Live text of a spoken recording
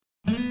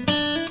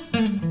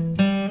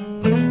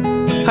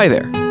Hi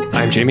there,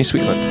 I'm Jamie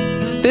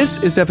Sweetland. This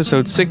is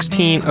episode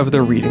 16 of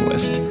The Reading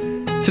List.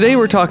 Today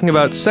we're talking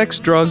about Sex,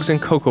 Drugs,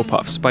 and Cocoa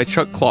Puffs by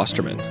Chuck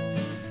Klosterman.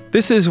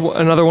 This is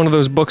another one of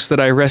those books that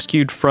I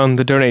rescued from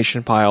the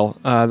donation pile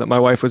that my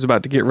wife was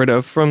about to get rid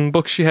of from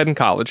books she had in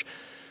college.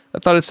 I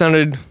thought it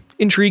sounded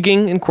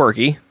intriguing and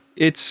quirky.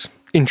 It's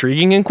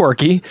intriguing and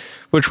quirky,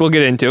 which we'll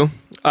get into.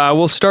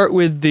 We'll start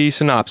with the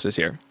synopsis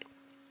here.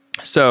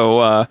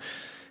 So,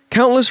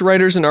 countless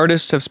writers and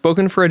artists have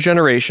spoken for a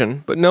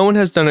generation, but no one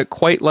has done it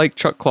quite like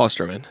Chuck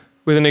Klosterman.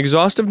 With an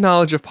exhaustive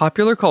knowledge of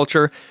popular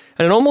culture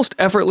and an almost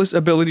effortless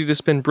ability to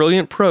spin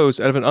brilliant prose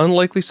out of an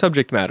unlikely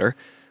subject matter,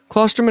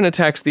 Klosterman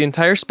attacks the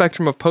entire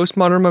spectrum of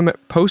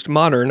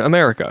postmodern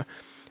America.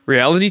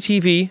 Reality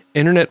TV,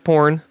 internet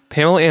porn,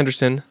 Pamela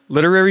Anderson,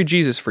 literary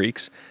Jesus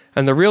freaks,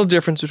 and the real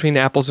difference between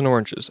apples and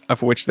oranges,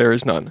 of which there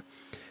is none.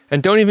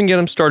 And don't even get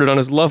him started on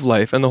his love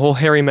life and the whole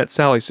Harry Met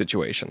Sally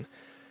situation.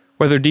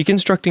 Whether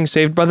deconstructing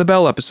Saved by the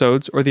Bell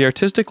episodes or the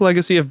artistic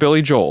legacy of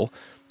Billy Joel,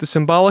 the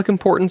symbolic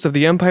importance of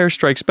The Empire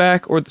Strikes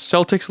Back, or the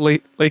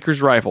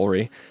Celtics-Lakers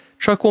rivalry,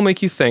 Chuck will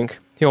make you think,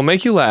 he'll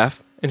make you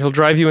laugh, and he'll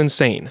drive you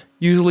insane,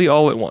 usually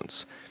all at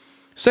once.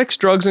 Sex,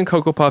 Drugs, and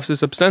Cocoa Puffs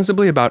is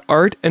ostensibly about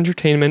art,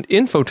 entertainment,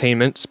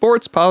 infotainment,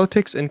 sports,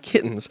 politics, and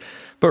kittens,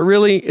 but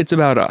really, it's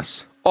about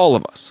us, all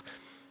of us.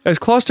 As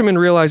Klosterman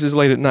realizes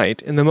late at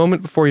night, in the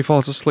moment before he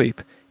falls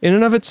asleep, in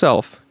and of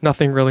itself,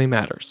 nothing really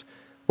matters.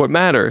 What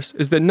matters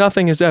is that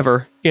nothing is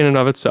ever, in and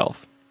of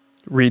itself.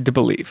 Read to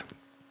believe.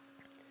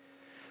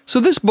 So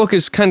this book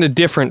is kind of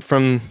different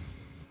from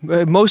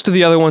most of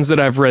the other ones that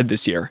I've read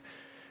this year,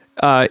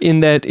 in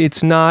that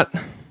it's not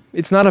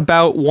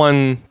about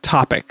one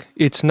topic.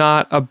 It's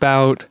not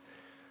about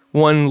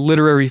one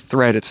literary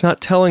thread. It's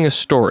not telling a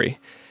story.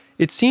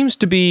 It seems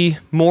to be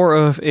more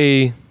of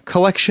a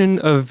collection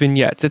of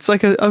vignettes. It's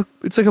like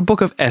a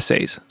book of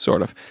essays,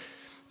 sort of.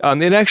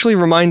 It actually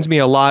reminds me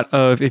a lot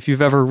of, if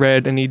you've ever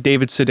read any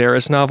David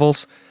Sedaris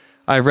novels.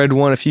 I read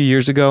one a few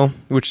years ago,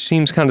 which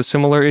seems kind of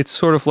similar. It's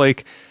sort of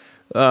like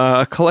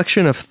a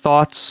collection of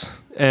thoughts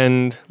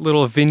and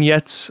little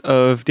vignettes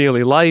of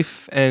daily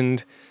life,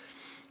 and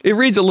it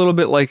reads a little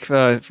bit like,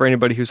 for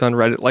anybody who's on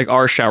Reddit, like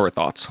our shower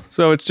thoughts.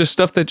 So it's just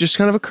stuff that just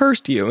kind of occurs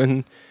to you,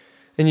 and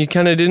you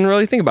kind of didn't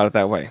really think about it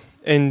that way,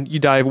 and you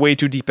dive way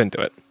too deep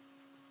into it.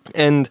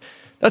 And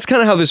that's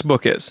kind of how this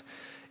book is.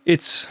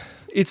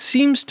 It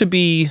seems to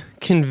be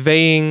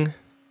conveying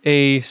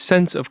a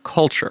sense of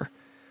culture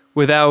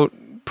without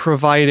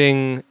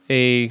providing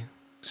a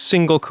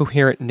single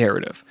coherent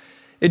narrative.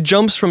 It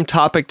jumps from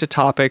topic to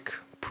topic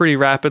pretty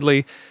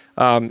rapidly.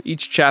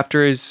 Each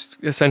chapter is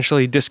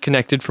essentially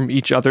disconnected from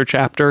each other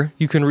chapter.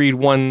 You can read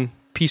one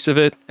piece of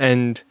it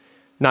and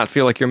not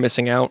feel like you're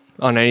missing out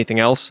on anything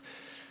else.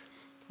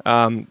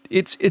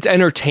 It's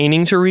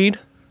entertaining to read.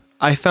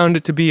 I found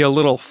it to be a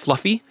little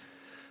fluffy.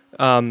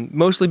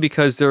 Mostly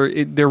because there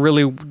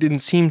really didn't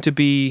seem to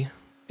be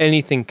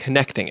anything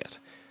connecting it.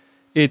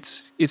 It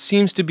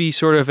seems to be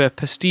sort of a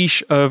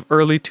pastiche of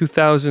early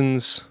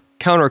 2000s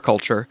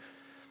counterculture,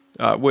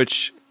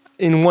 which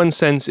in one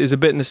sense is a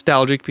bit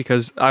nostalgic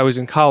because I was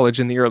in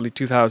college in the early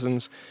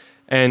 2000s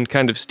and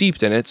kind of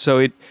steeped in it. So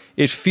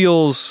it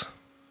feels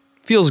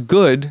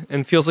good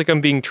and feels like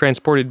I'm being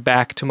transported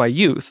back to my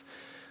youth,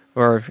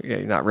 or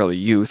not really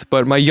youth,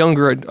 but my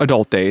younger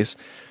adult days.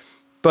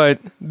 But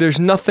there's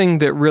nothing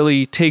that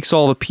really takes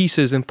all the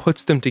pieces and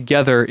puts them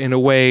together in a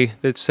way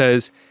that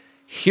says,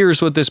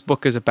 here's what this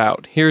book is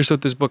about. Here's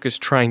what this book is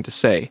trying to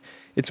say.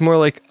 It's more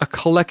like a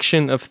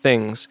collection of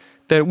things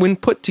that, when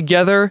put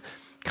together,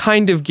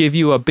 kind of give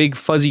you a big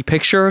fuzzy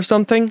picture of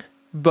something,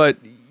 but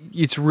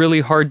it's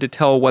really hard to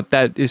tell what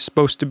that is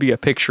supposed to be a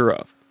picture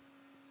of.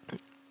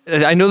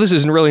 I know this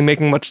isn't really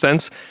making much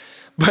sense,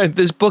 but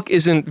this book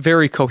isn't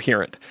very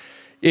coherent.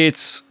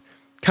 It's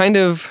kind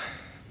of,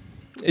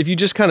 if you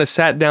just kind of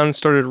sat down and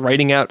started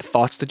writing out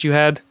thoughts that you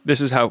had, this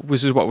is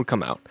what would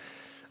come out.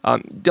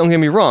 Don't get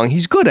me wrong,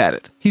 he's good at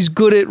it. He's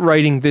good at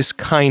writing this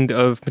kind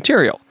of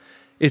material.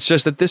 It's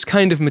just that this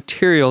kind of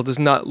material does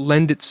not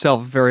lend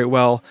itself very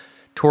well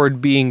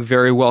toward being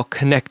very well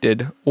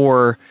connected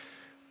or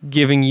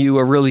giving you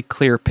a really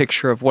clear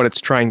picture of what it's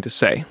trying to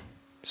say.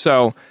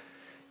 So,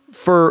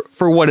 for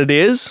what it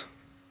is,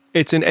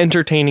 it's an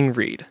entertaining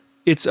read.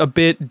 It's a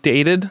bit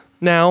dated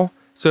now.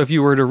 So if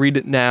you were to read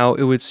it now,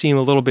 it would seem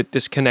a little bit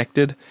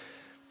disconnected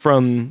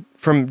from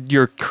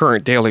your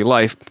current daily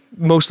life,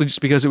 mostly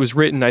just because it was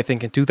written, I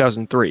think, in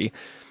 2003.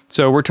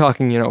 So we're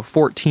talking,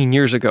 14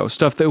 years ago.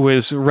 Stuff that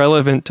was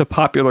relevant to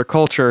popular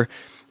culture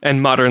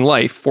and modern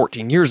life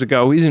 14 years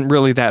ago isn't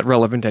really that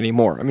relevant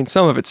anymore. I mean,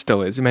 some of it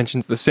still is. It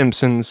mentions The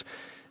Simpsons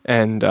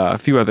and a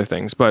few other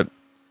things, but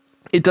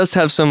it does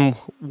have some,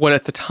 what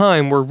at the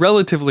time were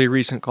relatively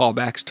recent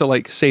callbacks to,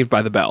 like, Saved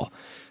by the Bell.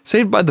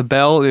 Saved by the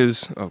Bell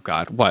is,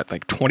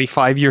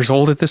 25 years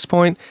old at this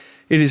point?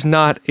 It is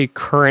not a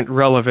current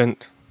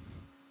relevant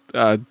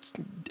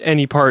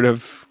any part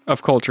of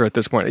culture at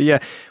this point. Yeah,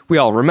 we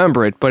all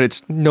remember it,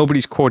 but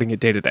nobody's quoting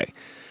it day to day.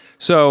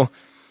 So,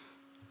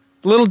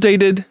 a little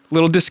dated, a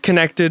little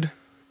disconnected,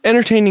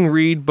 entertaining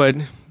read, but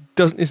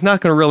it's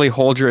not going to really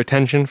hold your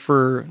attention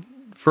for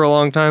a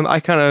long time. I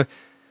kind of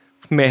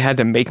had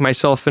to make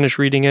myself finish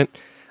reading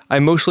it. I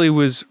mostly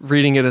was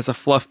reading it as a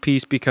fluff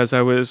piece because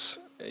I was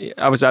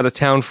out of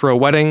town for a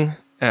wedding.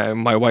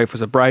 My wife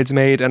was a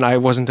bridesmaid, and I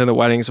wasn't in the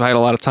wedding, so I had a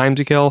lot of time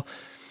to kill.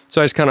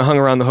 So I just kind of hung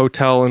around the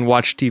hotel and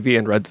watched TV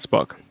and read this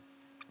book.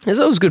 And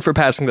so it was good for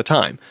passing the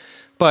time.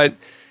 But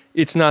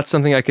it's not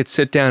something I could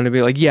sit down and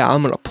be like, yeah,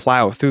 I'm going to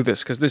plow through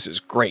this because this is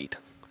great.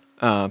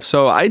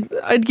 So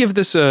I'd give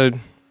this a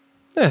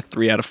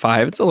 3 out of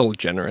 5. It's a little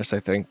generous, I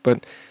think.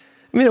 But,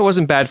 I mean, it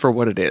wasn't bad for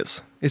what it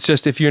is. It's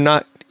just if you're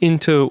not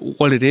into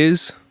what it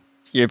is,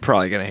 you're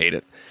probably going to hate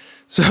it.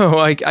 So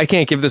I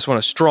can't give this one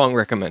a strong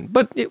recommend,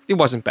 but it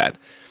wasn't bad.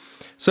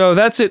 So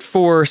that's it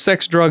for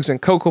Sex, Drugs,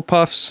 and Cocoa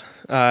Puffs.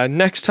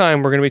 Next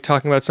time, we're going to be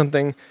talking about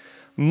something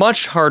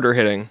much harder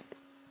hitting.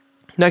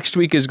 Next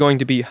week is going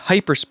to be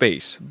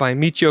Hyperspace by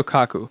Michio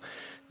Kaku.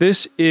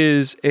 This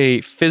is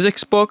a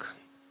physics book.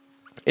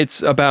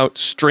 It's about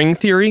string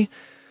theory,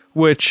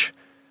 which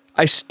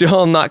I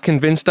still am not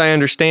convinced I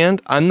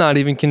understand. I'm not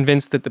even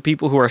convinced that the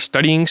people who are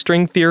studying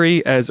string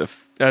theory as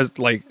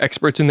like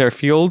experts in their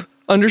field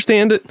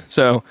understand it.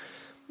 So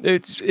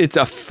it's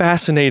a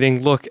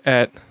fascinating look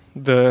at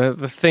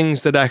the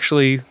things that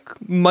actually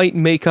might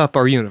make up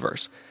our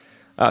universe.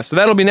 So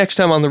that'll be next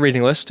time on the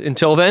Reading List.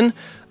 Until then,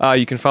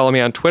 you can follow me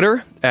on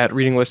Twitter at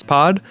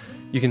ReadingListPod.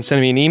 You can send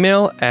me an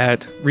email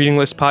at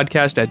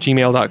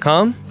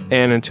readinglistpodcast@gmail.com.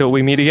 And until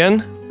we meet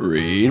again,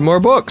 read more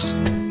books.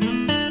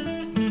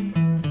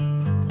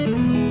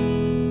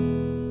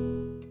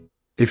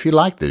 If you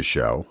like this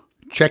show,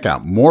 check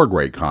out more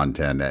great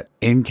content at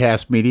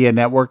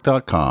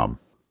IncastMediaNetwork.com.